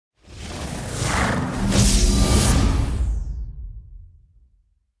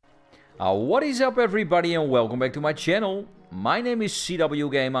What is up, everybody, and welcome back to my channel. My name is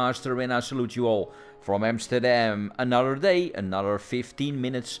ZWGamemaster and I salute you all from Amsterdam. Another day, another 15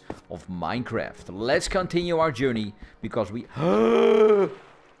 minutes of Minecraft. Let's continue our journey because we...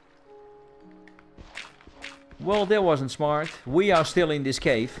 Well, that wasn't smart. We are still in this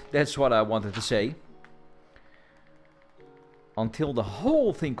cave. That's what I wanted to say. Until the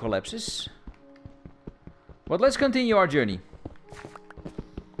whole thing collapses. But let's continue our journey.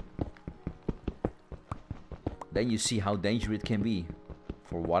 Then you see how dangerous it can be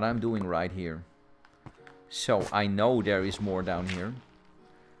for what I'm doing right here. So I know there is more down here.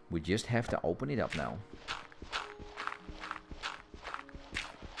 We just have to open it up now.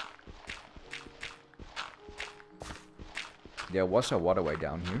 There was a waterway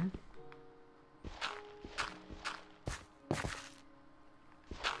down here.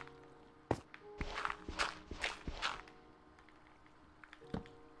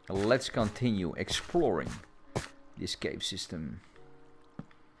 Let's continue exploring this cave system,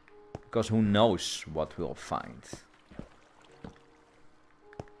 because who knows what we'll find.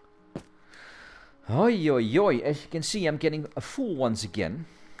 Oi, oi, oi. As you can see, I'm getting a full once again.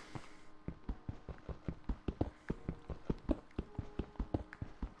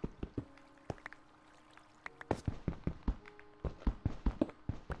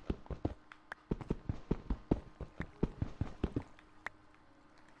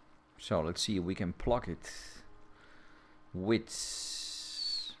 So let's see if we can plug it with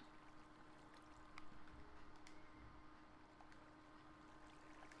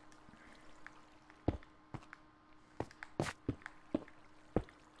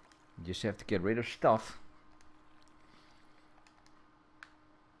just have to get rid of stuff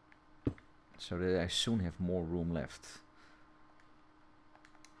so that I soon have more room left.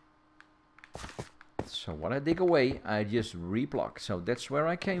 So what I dig away, I just replug. So that's where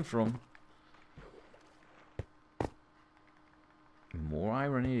I came from. More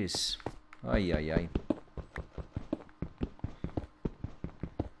iron it is. Ay, ay, ay.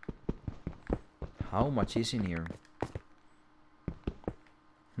 How much is in here?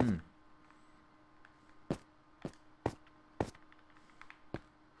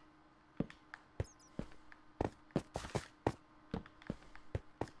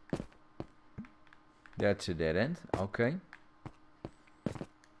 That's a dead end. Okay.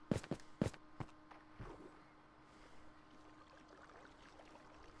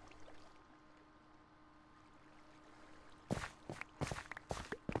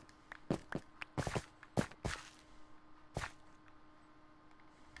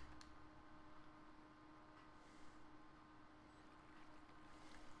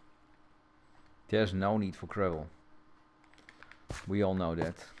 There's no need for gravel. We all know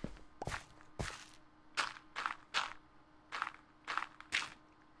that.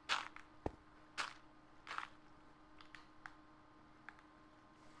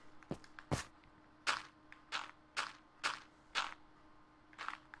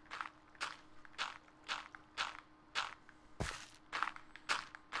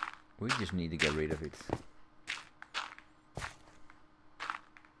 We just need to get rid of it.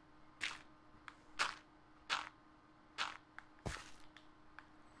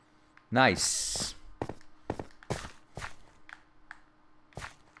 Nice.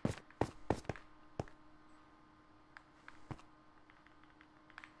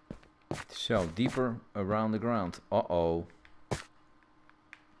 So, deeper around the ground. Uh-oh.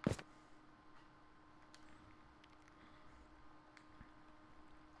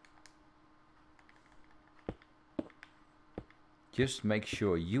 Just make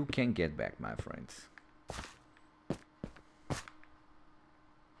sure you can get back, my friend.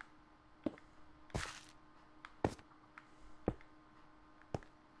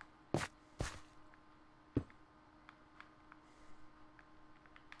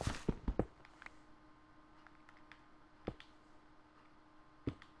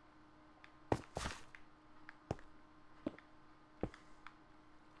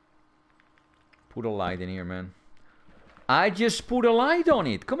 Put a light in here, man. I just put a light on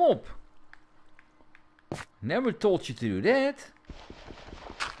it. Come up. Never told you to do that.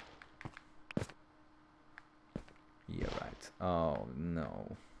 Yeah, right. Oh,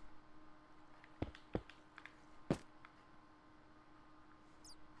 no.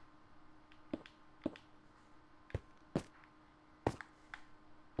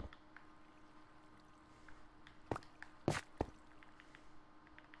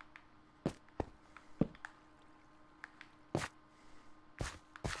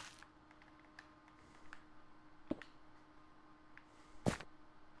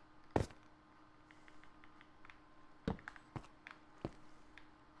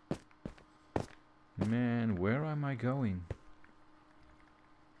 I going?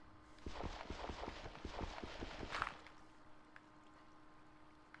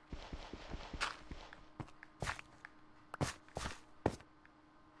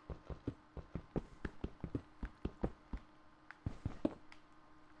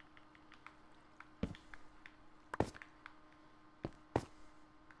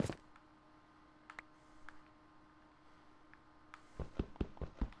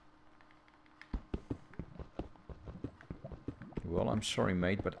 Well, I'm sorry,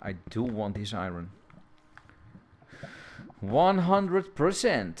 mate, but I do want this iron.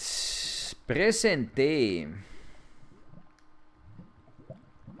 100%. Presente.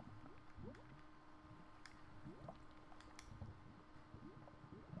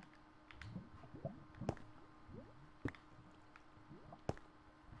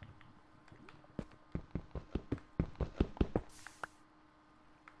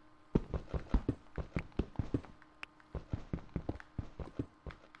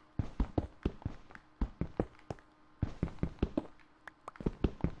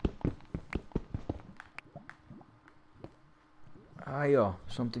 Ah, yeah,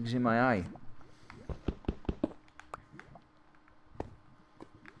 something's in my eye.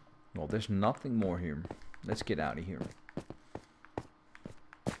 Well, there's nothing more here. Let's get out of here.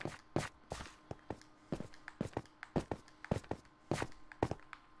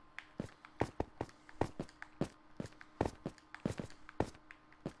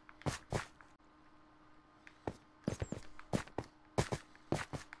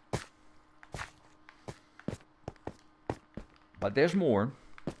 But there's more,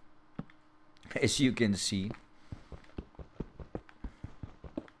 as you can see.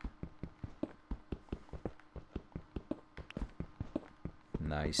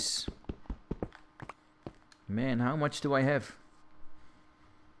 Nice. Man, how much do I have?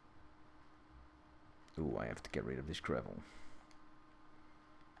 Ooh, I have to get rid of this gravel.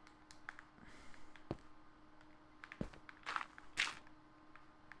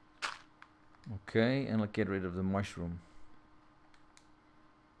 Okay, and I'll get rid of the mushroom.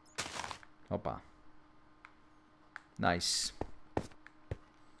 Hoppa. Nice.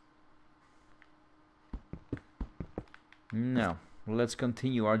 Now, let's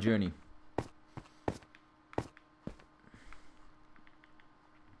continue our journey.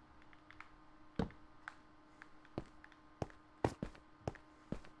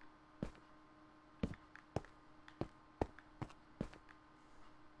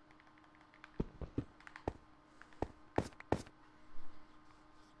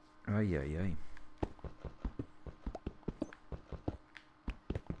 Ay, ay, ay.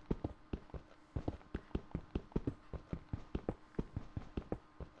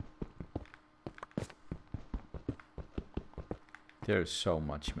 There's so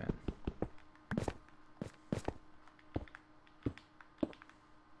much, man.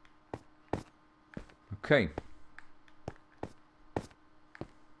 Okay.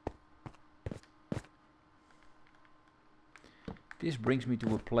 This brings me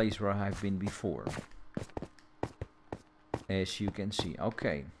to a place where I've been before. As you can see.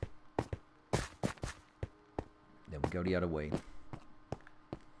 Okay. Then we go the other way.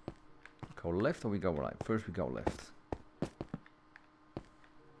 Go left or we go right? First we go left.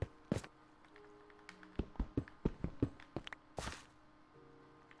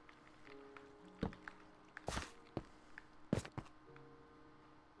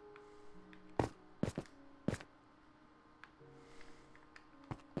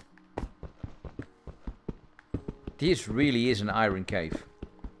 This really is an iron cave.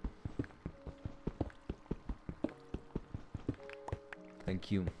 Thank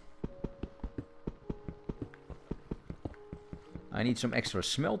you. I need some extra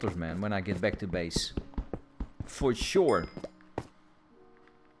smelters, man, when I get back to base. For sure.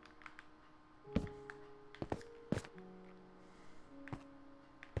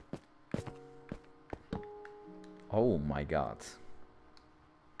 Oh my god.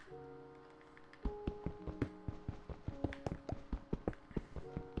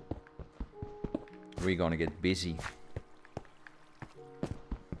 We're gonna get busy.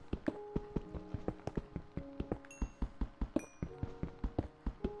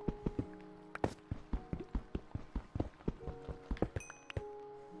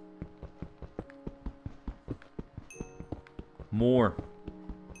 More.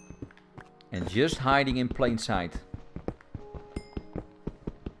 And just hiding in plain sight.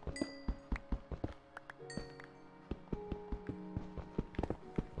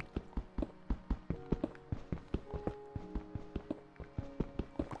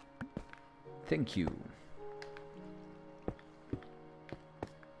 Thank you.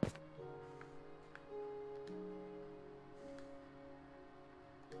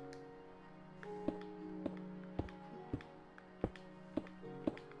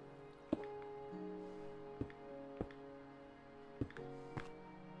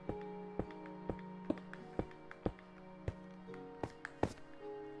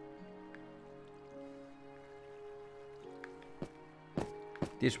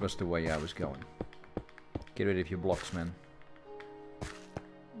 This was the way I was going. Get rid of your blocks, man.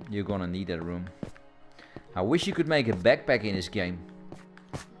 You're gonna need that room. I wish you could make a backpack in this game.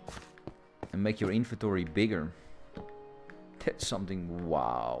 And make your inventory bigger. That's something,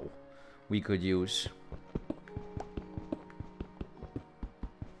 wow, we could use.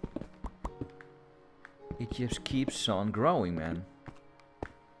 It just keeps on growing, man.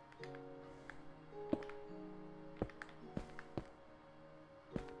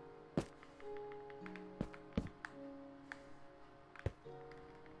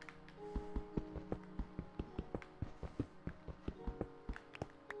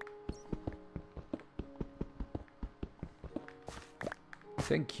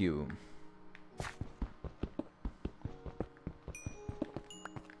 Thank you.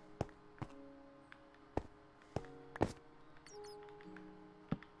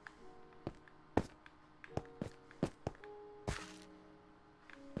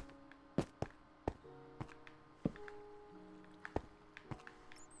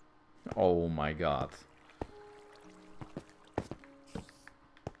 Oh my god.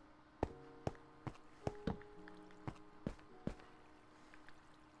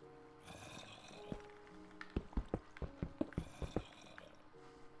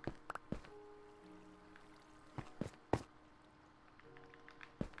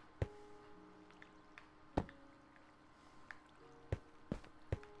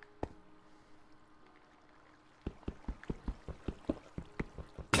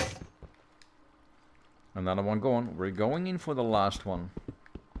 Another one gone. We're going in for the last one.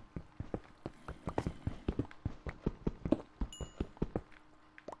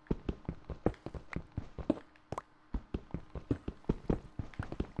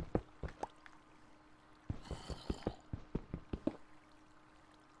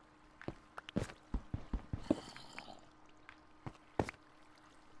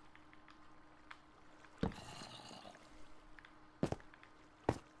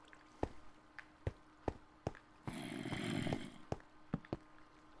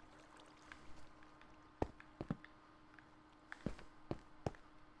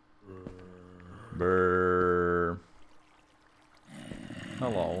 Brrr.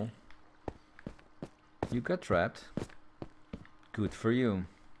 Hello. You got trapped. Good for you.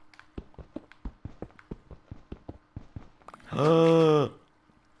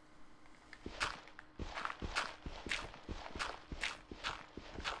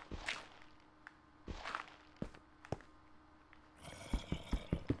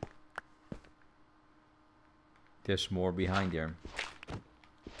 There's more behind there.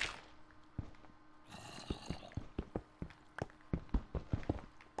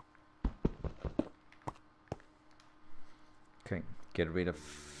 Okay, get rid of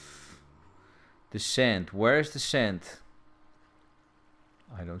the sand. Where's the sand?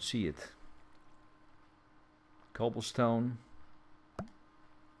 I don't see it. Cobblestone.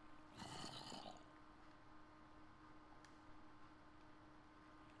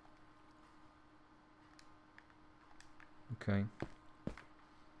 Okay.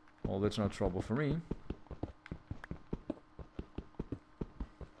 Well, that's no trouble for me.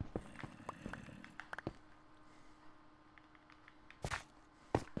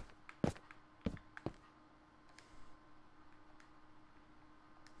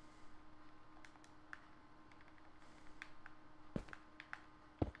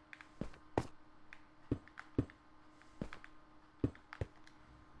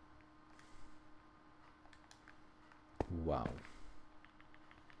 Wow.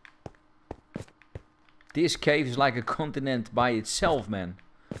 This cave is like a continent by itself, man.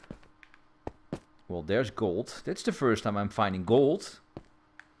 Well, there's gold. That's the first time I'm finding gold.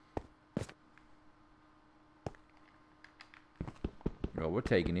 Well, we're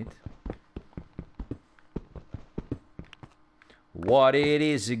taking it. What it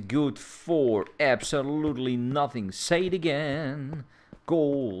is good for? Absolutely nothing. Say it again.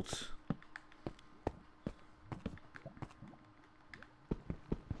 Gold.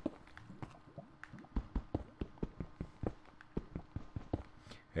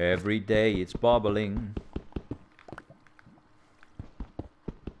 Every day it's bubbling.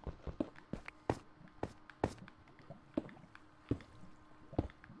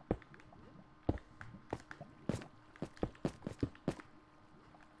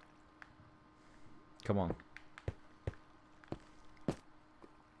 Come on.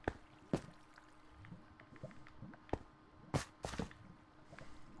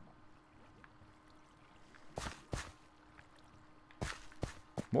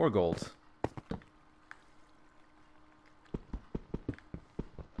 More gold.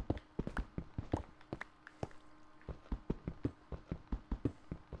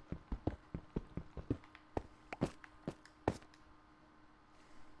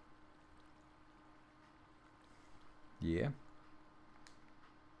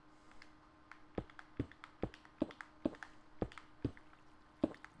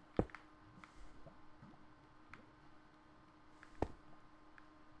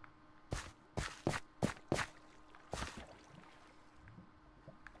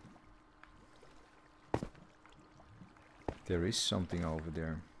 There is something over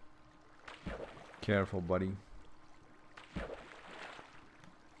there. Careful, buddy.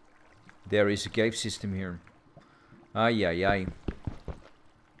 There is a cave system here. Ay, ay, ay.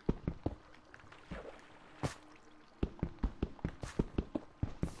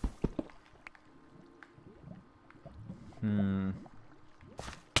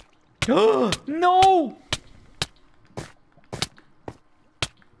 No!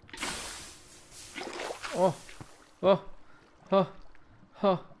 Oh, oh, oh,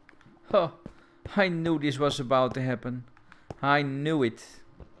 oh, oh. I knew this was about to happen. I knew it.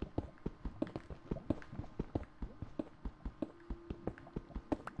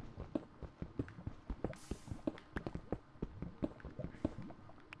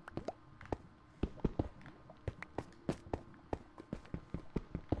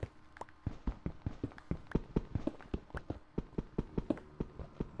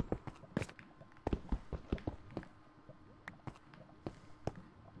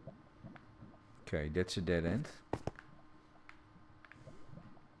 Okay, that's a dead end.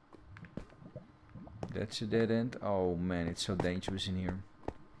 That's a dead end. Oh man, it's so dangerous in here.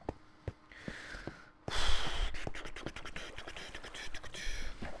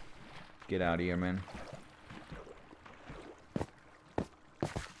 Get out of here, man.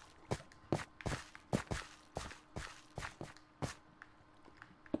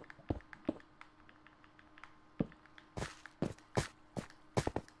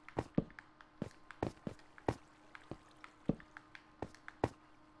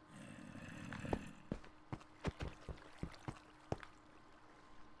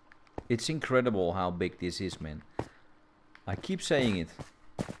 It's incredible how big this is, man. I keep saying it.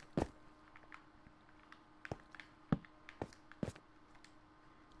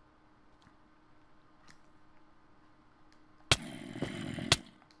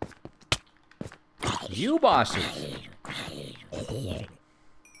 You bastard!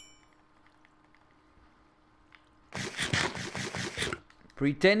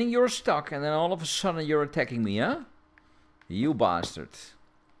 Pretending you're stuck and then all of a sudden you're attacking me, huh? You bastard.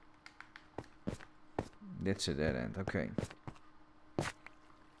 That's a dead end, okay.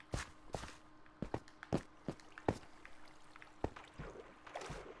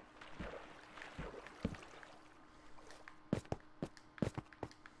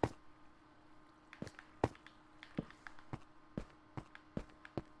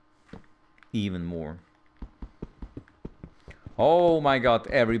 Even more. Oh my god,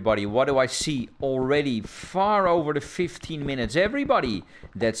 everybody, what do I see already? Far over the 15 minutes. Everybody,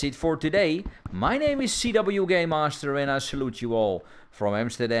 that's it for today. My name is ZWGamemaster and I salute you all from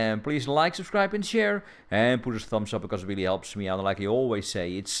Amsterdam. Please like, subscribe and share and put a thumbs up because it really helps me out. And like I always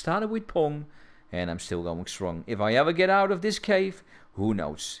say, it started with Pong and I'm still going strong. If I ever get out of this cave, who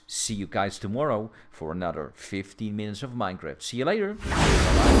knows? See you guys tomorrow for another 15 minutes of Minecraft. See you later.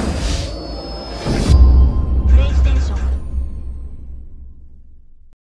 Bye-bye.